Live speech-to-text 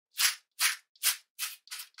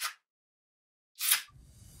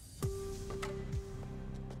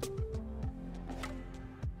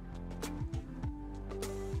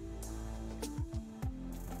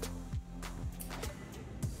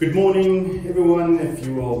Good morning everyone, if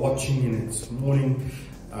you are watching and it's morning.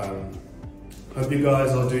 Hope you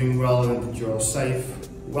guys are doing well and that you are safe.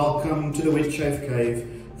 Welcome to the Wet Shave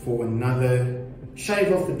Cave for another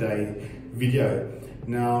Shave of the Day video.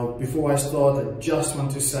 Now before I start, I just want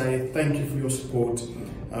to say thank you for your support.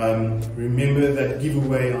 Remember that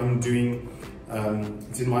giveaway I'm doing,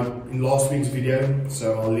 it's in last week's video,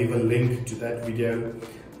 so I'll leave a link to that video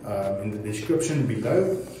in the description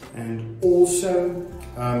below, and also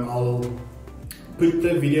I'll put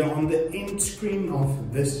the video on the end screen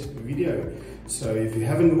of this video. So if you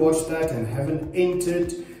haven't watched that and haven't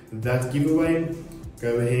entered that giveaway,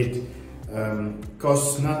 go ahead.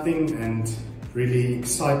 Costs nothing and really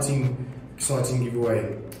exciting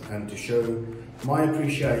giveaway, and to show my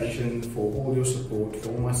appreciation for all your support, for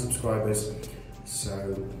all my subscribers.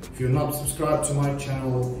 So if you're not subscribed to my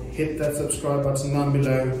channel, hit that subscribe button down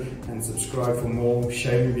below and subscribe for more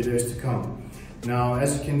shaving videos to come. Now,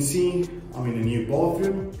 as you can see, I'm in a new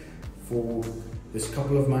bathroom. For this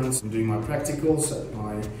couple of months I'm doing my practicals at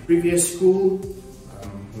my previous school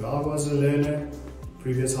where I was a learner,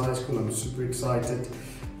 previous high school. I'm super excited,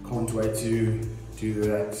 can't wait to do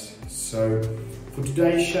that. So for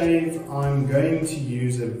today's shave I'm going to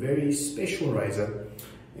use a very special razor.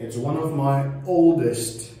 It's one of my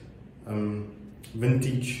oldest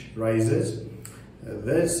vintage razors.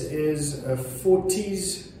 This is a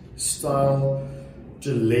 40's style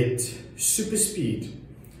Gillette Super Speed.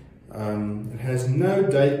 It has no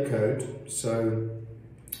date code, so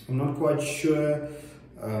I'm not quite sure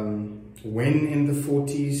when in the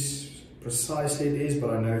 40's precisely it is, but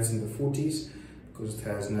I know it's in the 40's because it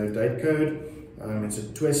has no date code. It's a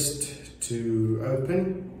twist to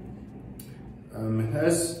open. It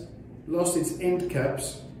has lost its end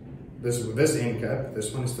caps. This end cap,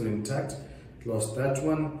 this one is still intact. It lost that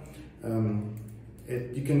one.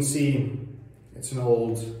 You can see it's an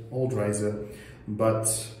old razor, but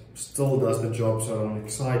still does the job, so I'm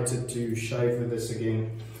excited to shave with this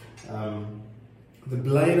again. The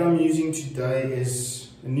blade I'm using today is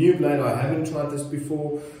a new blade. I haven't tried this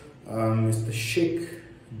before. It's the Schick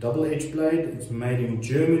double-edged blade. It's made in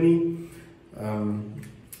Germany.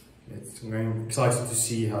 I'm excited to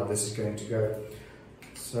see how this is going to go.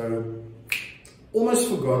 So, almost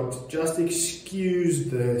forgot, just excuse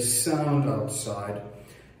the sound outside.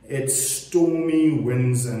 It's stormy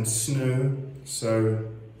winds and snow, so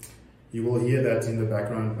you will hear that in the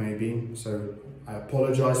background maybe. So I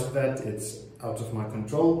apologize for that, it's out of my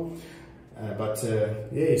control.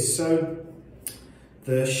 Yes, so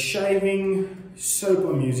the shaving soap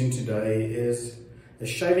I'm using today is a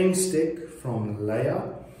shaving stick from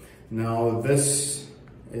Lascaray. Now this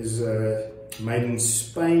is made in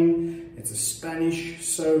Spain. It's a Spanish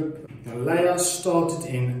soap. Now, Lascaray started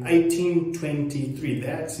in 1823.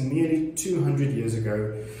 That's nearly 200 years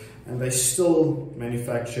ago, and they still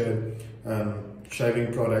manufacture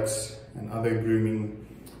shaving products and other grooming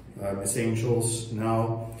essentials.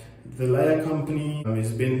 Now the Lascaray company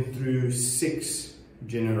has been through 6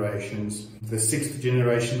 generations. The 6th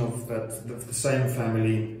generation of the same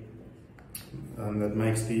family that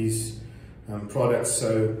makes these products.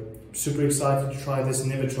 So super excited to try this.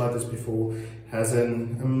 Never tried this before. Has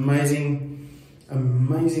an amazing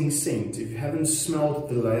scent. If you haven't smelled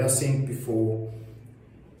the Lascaray scent before,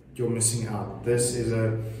 you're missing out. This is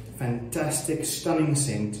a fantastic, stunning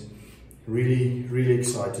scent. Really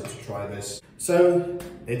excited to try this. So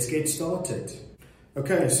let's get started.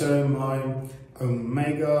 Okay, so my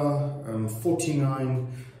Omega 49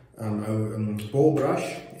 ball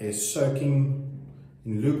brush is soaking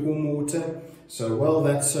in lukewarm water. So while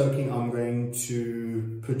that's soaking, I'm going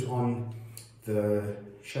to put on the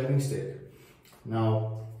shaving stick.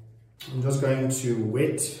 Now I'm just going to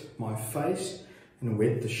wet my face and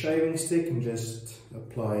wet the shaving stick and just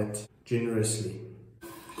apply it generously.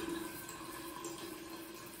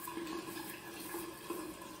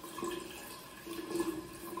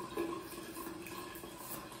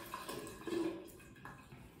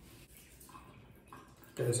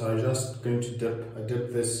 Okay, so I'm just going to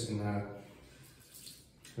dip this in a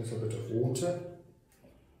little bit of water.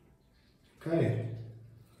 Okay,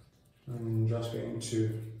 I'm just going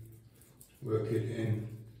to work it in.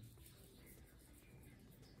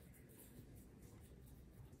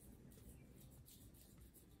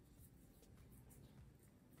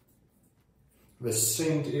 The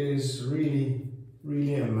scent is really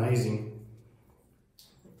amazing.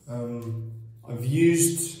 I've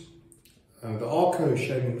used the Arco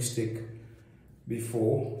shaving stick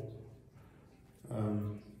before,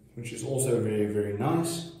 which is also very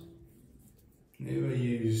nice. Never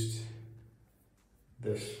used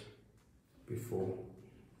this before.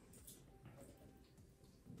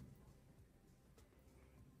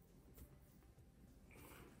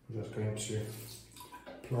 I'm just going to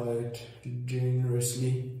apply it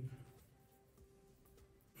generously.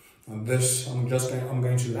 And this I'm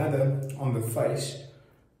going to lather on the face.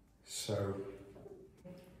 So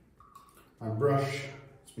my brush,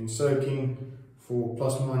 it's been soaking for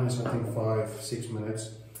plus minus I think 5-6 minutes.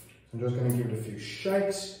 I'm just going to give it a few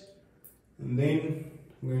shakes and then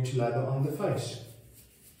I'm going to lather on the face.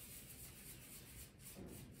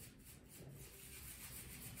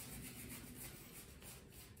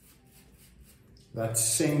 That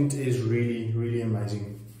scent is really, really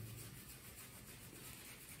amazing.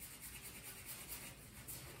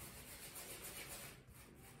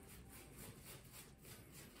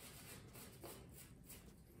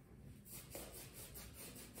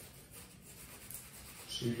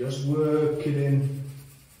 So you just work it in.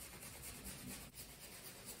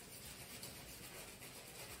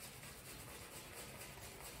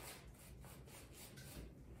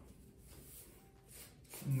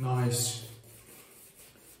 Nice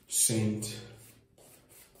scent.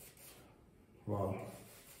 Wow.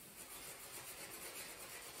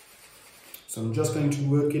 So I'm just going to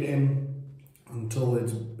work it in until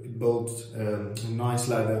it builds a nice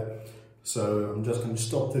lather. So I'm just going to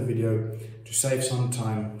stop the video to save some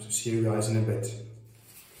time. So see you guys in a bit.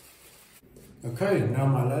 Okay, now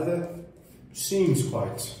my lather seems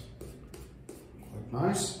quite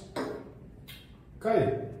nice.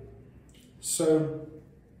 Okay, so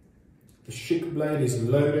the Chic blade is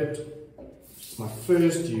loaded. It's my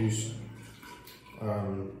first use.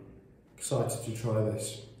 Excited to try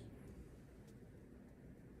this.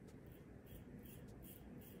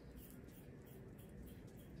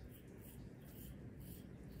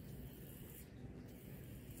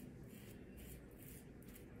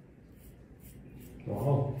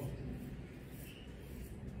 Wow.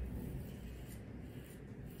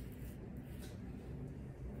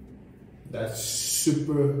 That's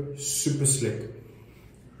super slick.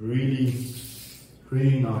 Really,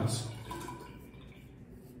 really nice.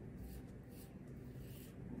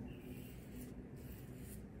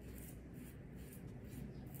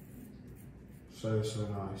 So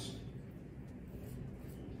nice.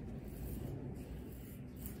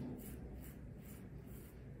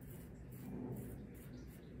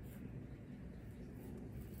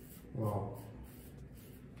 Wow.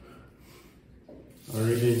 I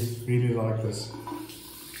really like this.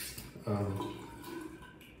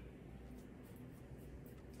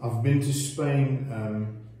 I've been to Spain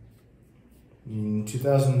in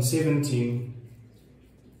 2017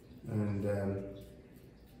 and the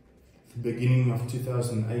beginning of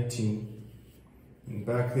 2018, and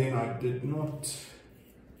back then I did not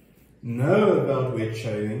know about wet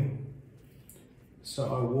shaving, so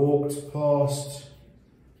I walked past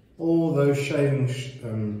all those shaving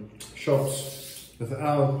shops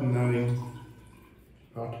without knowing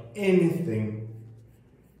about anything.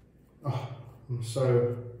 Oh, I'm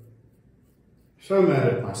so mad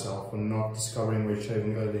at myself for not discovering wet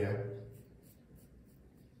shaving earlier.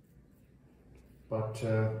 But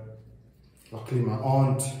luckily my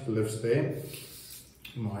aunt lives there,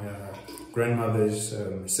 my grandmother's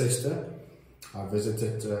sister. I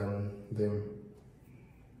visited them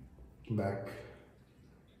back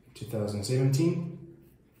 2017,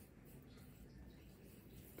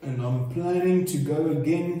 and I'm planning to go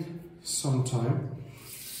again sometime,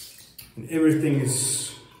 and everything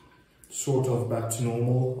is sort of back to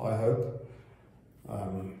normal, I hope.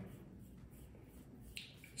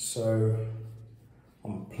 So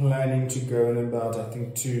I'm planning to go in about I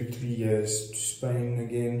think 2-3 years to Spain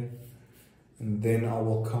again, and then I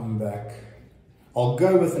will come back. I'll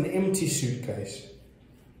go with an empty suitcase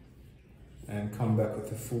and come back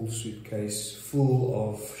with a full suitcase full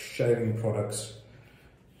of shaving products.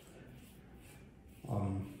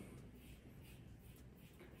 I'm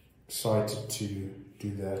excited to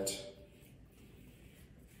do that.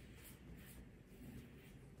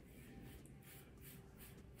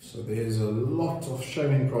 So there's a lot of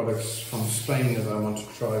shaving products from Spain that I want to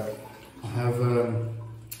try. I have a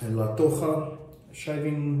La Toja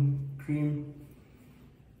shaving cream.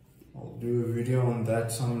 I'll do a video on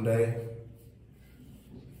that someday.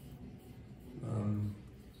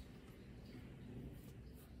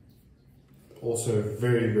 Also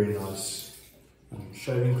very nice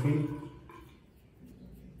shaving cream.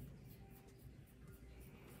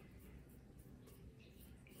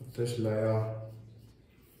 This layer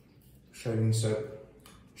shaving soap,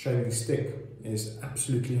 shaving stick is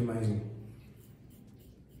absolutely amazing.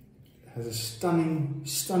 It has a stunning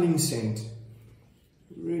scent,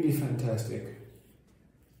 really fantastic.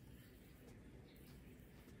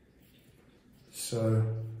 So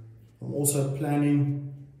I'm also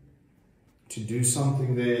planning to do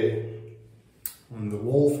something there on the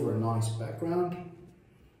wall for a nice background.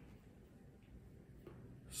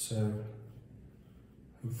 So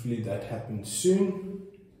hopefully that happens soon.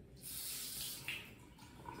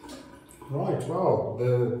 Right, wow,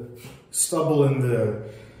 the stubble in the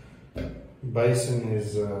basin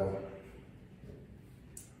is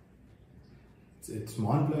it's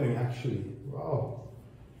mind-blowing actually. Wow,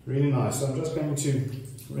 really nice. So I'm just going to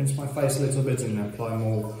rinse my face a little bit and apply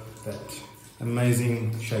more of that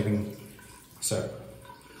amazing shaving soap.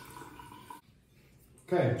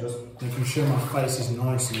 Okay, just making sure my face is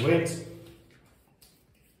nice and wet.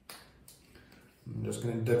 I'm just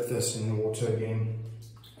going to dip this in water again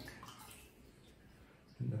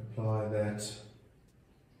and apply that.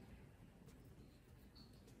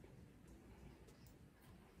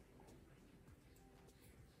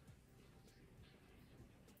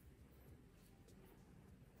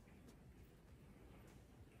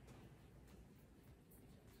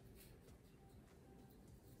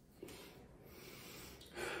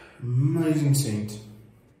 Amazing scent.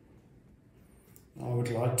 I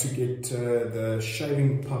would like to get the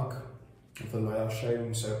shaving puck of the layout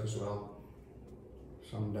shaving soap as well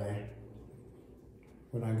someday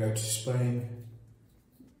when I go to Spain.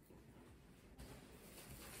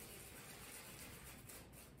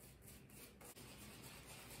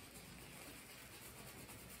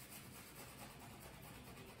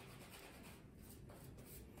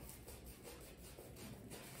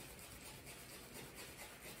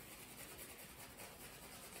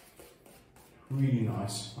 Really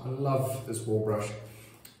nice. I love this ball brush.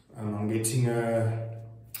 I'm getting a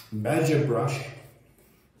badger brush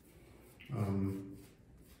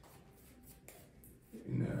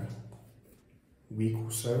in a week or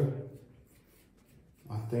so,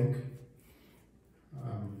 I think,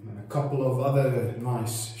 and a couple of other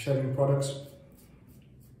nice shaving products.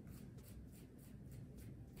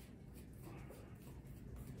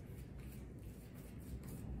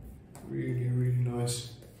 Really, really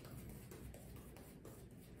nice.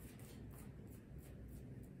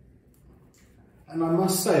 And I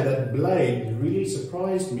must say that blade really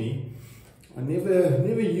surprised me. I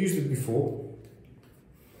never used it before.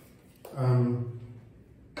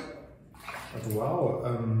 But wow,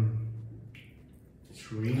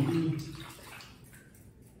 it's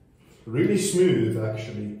really smooth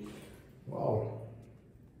actually. Wow,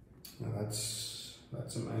 now that's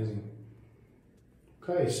amazing.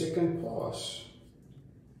 Okay, second pass.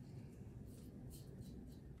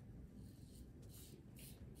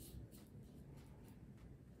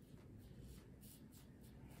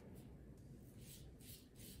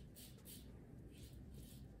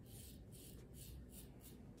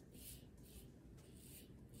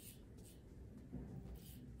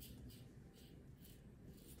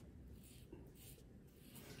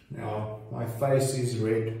 Now, my face is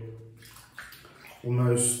red,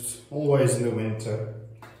 almost always in the winter.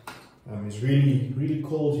 It's really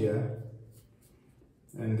cold here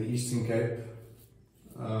in the Eastern Cape.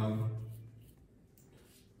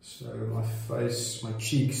 So my face, my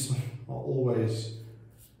cheeks are always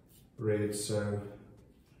red. So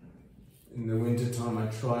in the winter time I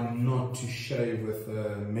try not to shave with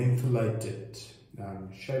a mentholated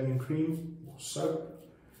shaving cream or soap,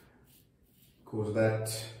 because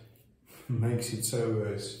that makes it so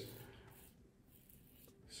worse.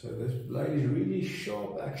 So this blade is really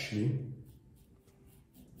sharp actually.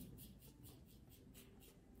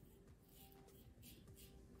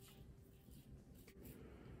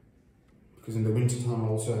 Because in the winter time I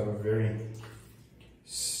also have a very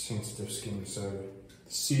sensitive skin, so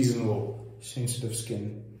seasonal sensitive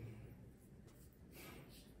skin.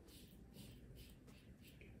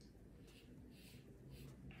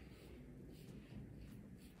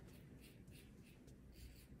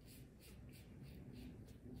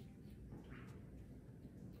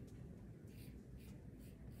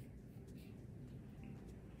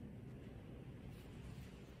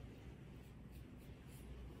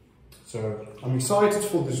 So I'm excited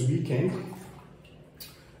for this weekend.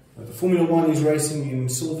 The Formula 1 is racing in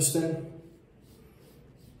Silverstone.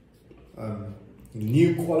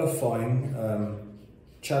 New qualifying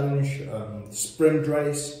challenge, sprint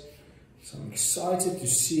race. So I'm excited to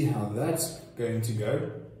see how that's going to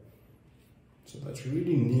go. So that's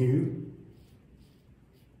really new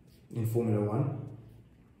in Formula 1.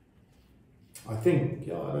 I think,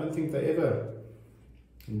 yeah, I don't think they ever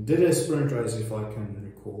did a sprint race if I can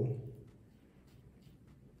recall.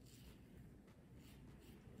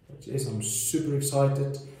 But yes, I'm super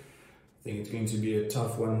excited. I think it's going to be a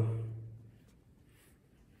tough one.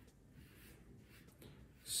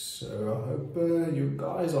 So I hope you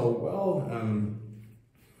guys are well.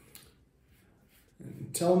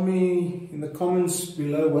 tell me in the comments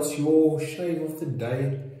below what's your shave of the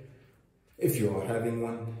day, if you are having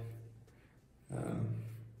one.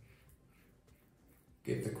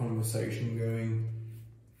 Get the conversation going.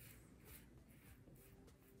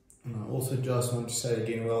 And I also just want to say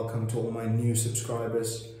again, welcome to all my new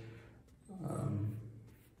subscribers. I'm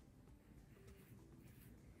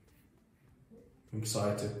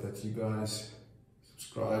excited that you guys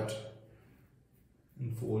subscribed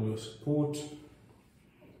and for all your support.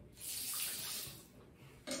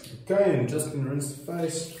 Okay, and just gonna rinse the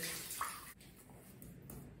face.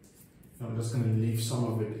 I'm just gonna leave some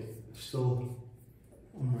of it still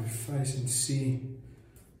on my face and see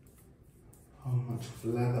how much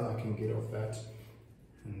lather I can get off that,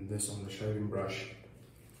 and this on the shaving brush.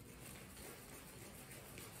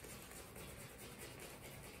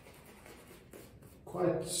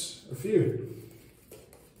 Quite a few.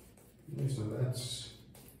 So that's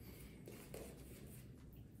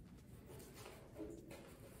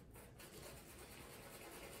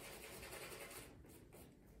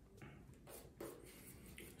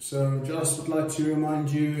so just would like to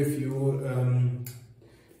remind you, if you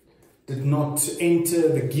did not enter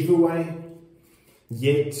the giveaway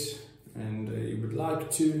yet and you would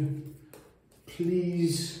like to,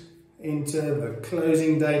 please enter. The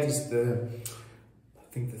closing date is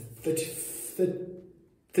I think the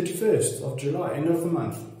 31st of July, end of the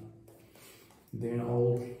month. Then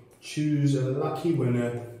I'll choose a lucky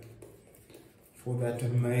winner for that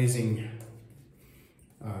amazing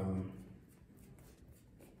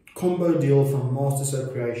combo deal from Master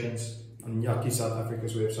Soap Creations on Yucky South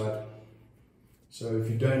Africa's website. So if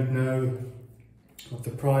you don't know what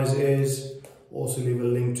the prize is, also leave a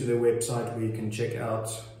link to their website where you can check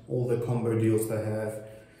out all the combo deals they have.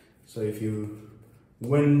 So if you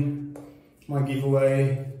win my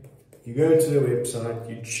giveaway, you go to the website,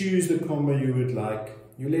 you choose the combo you would like,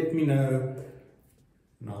 you let me know,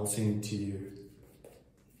 and I'll send it to you.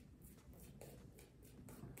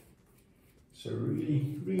 So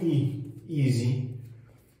really easy,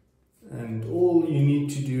 and all you need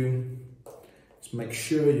to do is make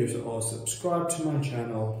sure you are subscribed to my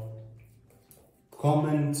channel,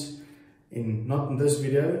 comment not in this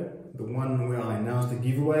video, the one where I announced the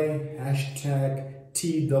giveaway, hashtag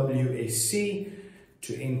TWSC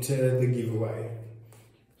to enter the giveaway.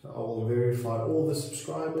 So I will verify all the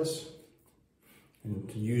subscribers and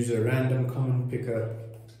use a random comment picker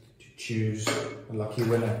to choose a lucky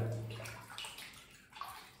winner.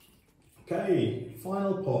 Okay,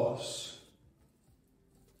 final pass.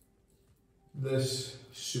 This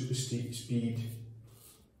super speed.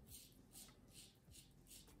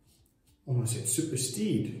 Almost said super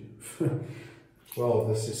steed. Well,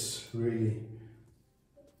 this is really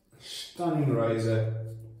a stunning razor.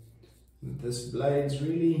 This blade's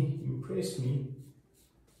really impressed me.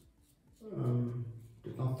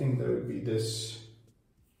 Did not think they would be this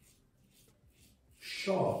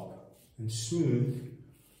sharp and smooth.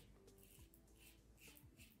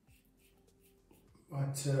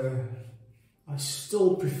 But I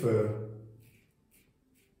still prefer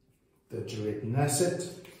the Gillette Nasset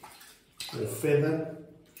or Feather,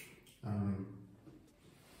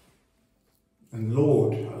 and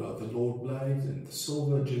Lord. I love the Lord blades and the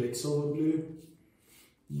silver Gillette Silver Blue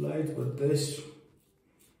blades, but this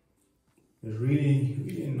is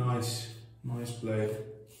really a nice blade.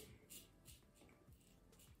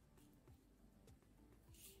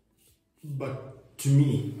 But to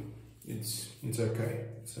me, it's okay.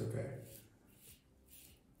 It's okay.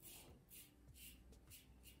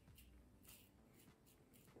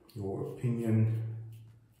 Your opinion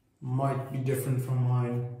might be different from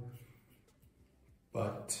mine,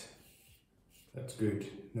 but that's good.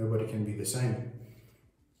 Nobody can be the same.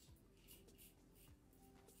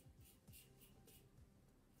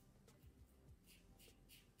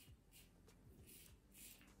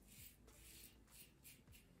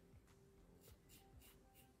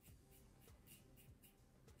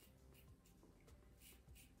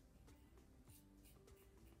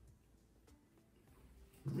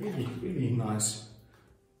 Really nice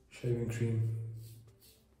shaving cream.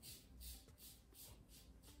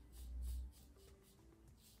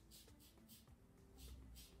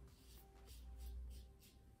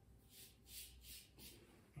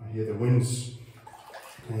 I hear the winds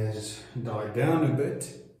has died down a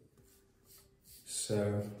bit,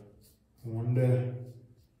 so I wonder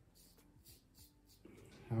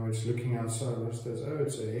how it's looking outside. What's this? Oh,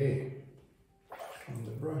 it's a hair on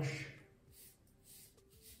the brush.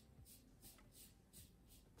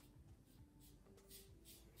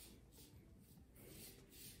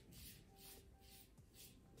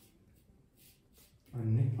 I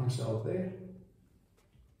nicked myself there.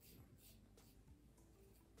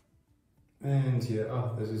 And here,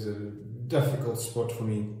 oh, this is a difficult spot for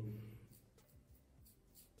me.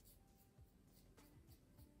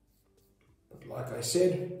 But like I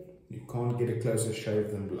said, you can't get a closer shave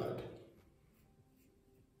than blood.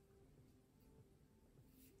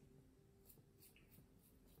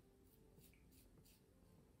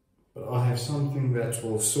 But I have something that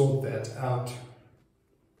will sort that out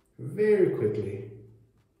very quickly.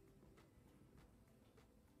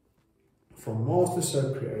 From Master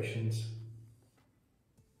Soap Creations.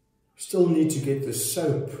 Still need to get the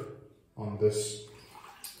soap on this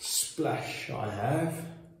splash I have.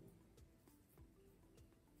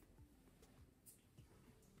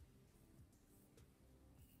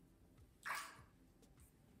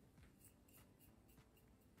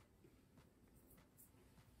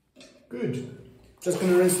 Good. Just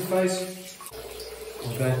going to rinse the face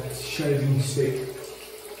of that shaving stick.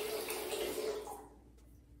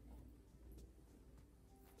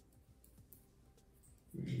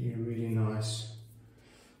 Really nice.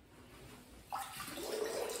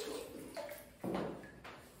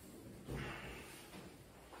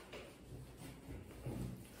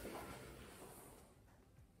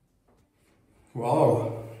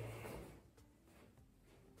 Wow.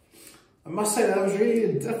 I must say that was really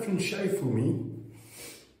a different shave for me.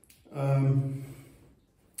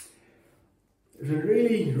 It's a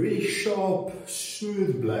really sharp,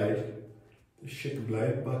 smooth blade, the shipper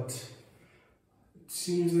blade, but it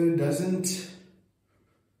seems that it doesn't,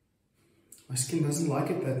 my skin doesn't like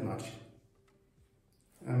it that much.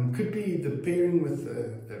 Could be the pairing with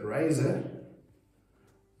the razor.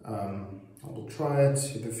 I will try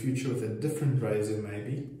it in the future with a different razor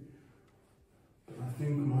maybe. But I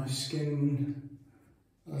think my skin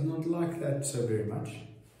does not like that so very much.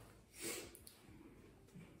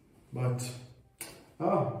 But,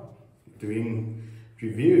 doing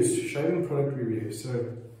reviews, shaving product reviews,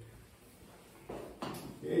 so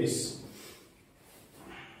yes.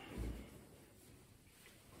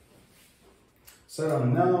 So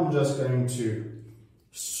now I'm just going to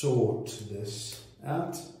sort this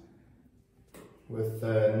out with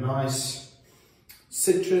a nice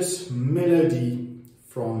citrus melody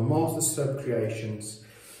from Master Soap Creations.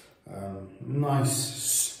 Nice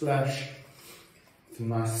splash with a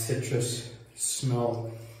nice citrus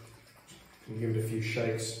smell. Give it a few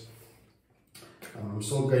shakes. I'm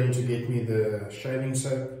still going to get me the shaving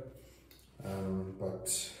soap,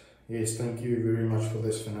 but yes, thank you very much for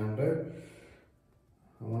this, Fernando.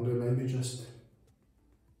 I wonder maybe just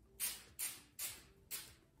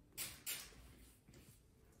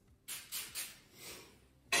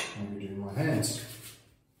maybe do my hands.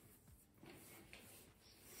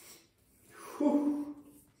 Whew.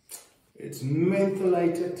 It's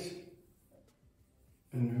mentholated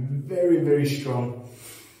and very strong.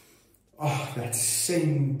 Oh, that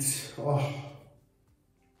scent. Oh,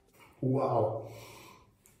 wow.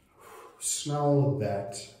 Smell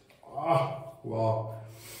that. Oh, wow.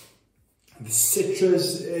 The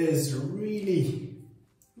citrus is really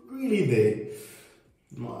there.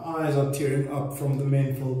 My eyes are tearing up from the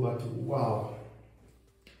menthol, but wow.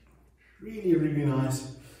 Really nice.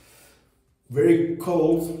 Very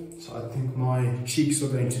cold, so I think my cheeks are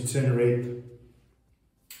going to turn red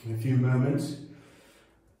in a few moments.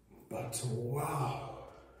 But wow.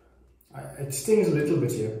 It stings a little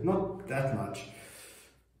bit here, not that much.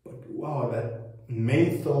 But wow, that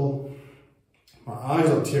menthol. My eyes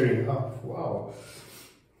are tearing up, wow.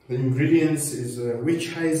 The ingredients is witch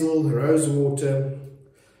hazel, rose water,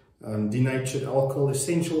 denatured alcohol,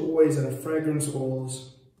 essential oils and fragrance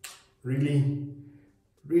oils. Really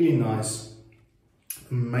nice.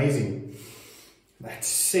 Amazing. That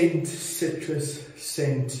scent, citrus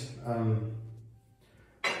scent.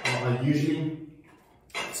 Usually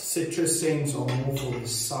citrus scents are more for the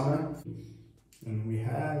summer. And we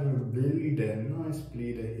have a bleeder, nice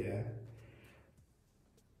bleeder here.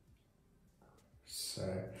 So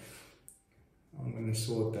I'm going to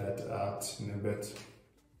sort that out in a bit.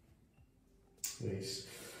 Yes,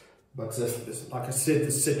 but like I said,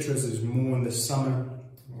 the citrus is more in the summer.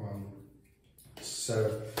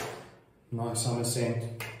 So nice summer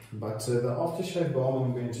scent. But the aftershave balm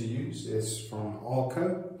I'm going to use is from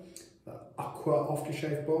Arco, the Aqua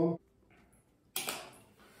aftershave balm.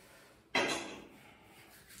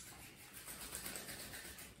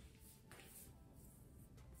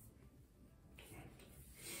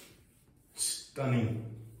 Stunning.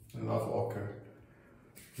 I love Arco.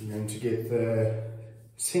 I'm going to get the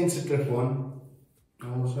sensitive one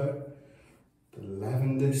also, the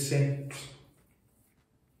lavender scent.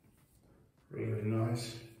 Really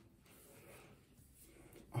nice.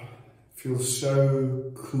 Oh, feels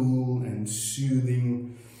so cool and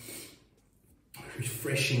soothing.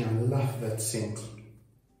 refreshing. I love that scent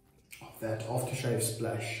of that aftershave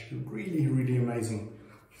splash. Really, really amazing.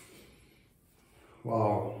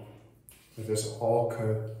 Wow. With this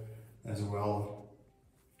Arco as well.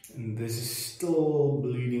 And this is still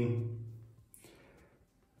bleeding.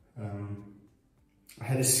 I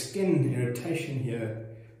had a skin irritation here,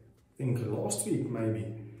 I think last week maybe.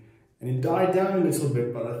 And it died down a little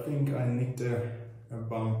bit, but I think I nicked a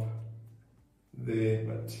bump there,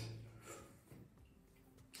 but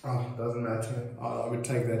doesn't matter. I would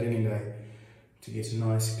take that any day to get a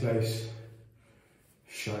nice close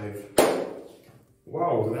shave.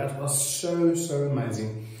 Wow, that was so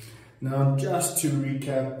amazing. Now, just to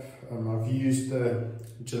recap, I've used the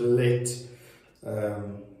Gillette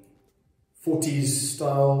 40's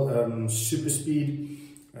style super speed.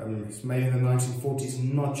 It's made in the 1940s.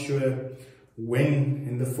 Not sure when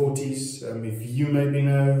in the 40s. If you maybe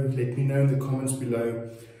know, let me know in the comments below.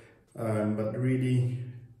 But really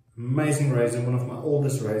amazing razor, one of my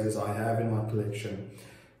oldest razors I have in my collection.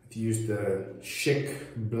 I've used the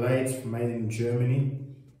Schick blade made in Germany,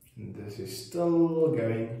 and this is still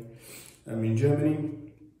going in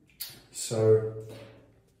Germany. So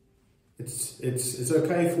it's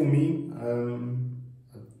okay for me.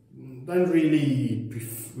 I don't really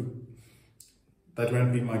prefer, that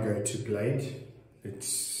won't be my go-to blade, let's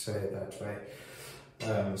say it that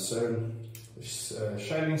way. So this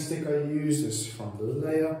shaving stick I use is from the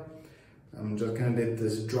layer. I'm just going to let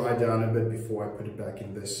this dry down a bit before I put it back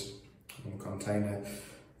in this container.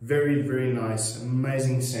 Very, very nice,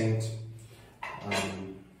 amazing scent.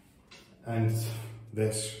 And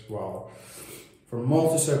this, wow, from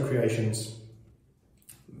Multisoap Creations,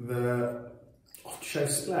 the aftershave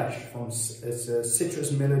splash from it's a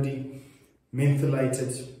citrus melody,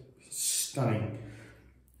 mentholated, stunning,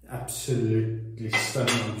 absolutely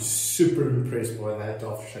stunning. I'm super impressed by that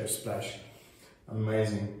aftershave splash,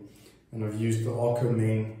 amazing. And I've used the Arco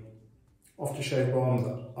Men aftershave balm,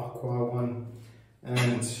 the Aqua one,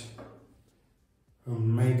 and a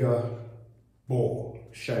Mega Ball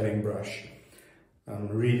shaving brush.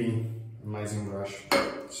 Really amazing brush.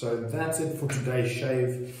 So that's it for today's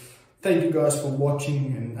shave. Thank you guys for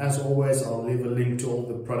watching, and as always I'll leave a link to all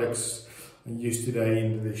the products I used today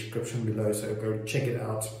in the description below, so go check it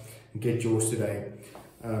out and get yours today.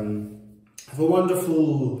 Have a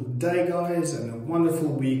wonderful day guys, and a wonderful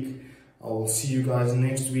week. I will see you guys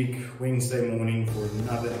next week, Wednesday morning, for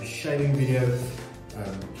another shaving video.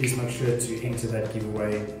 Please make sure to enter that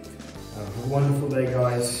giveaway. Have a wonderful day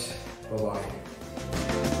guys. Bye bye.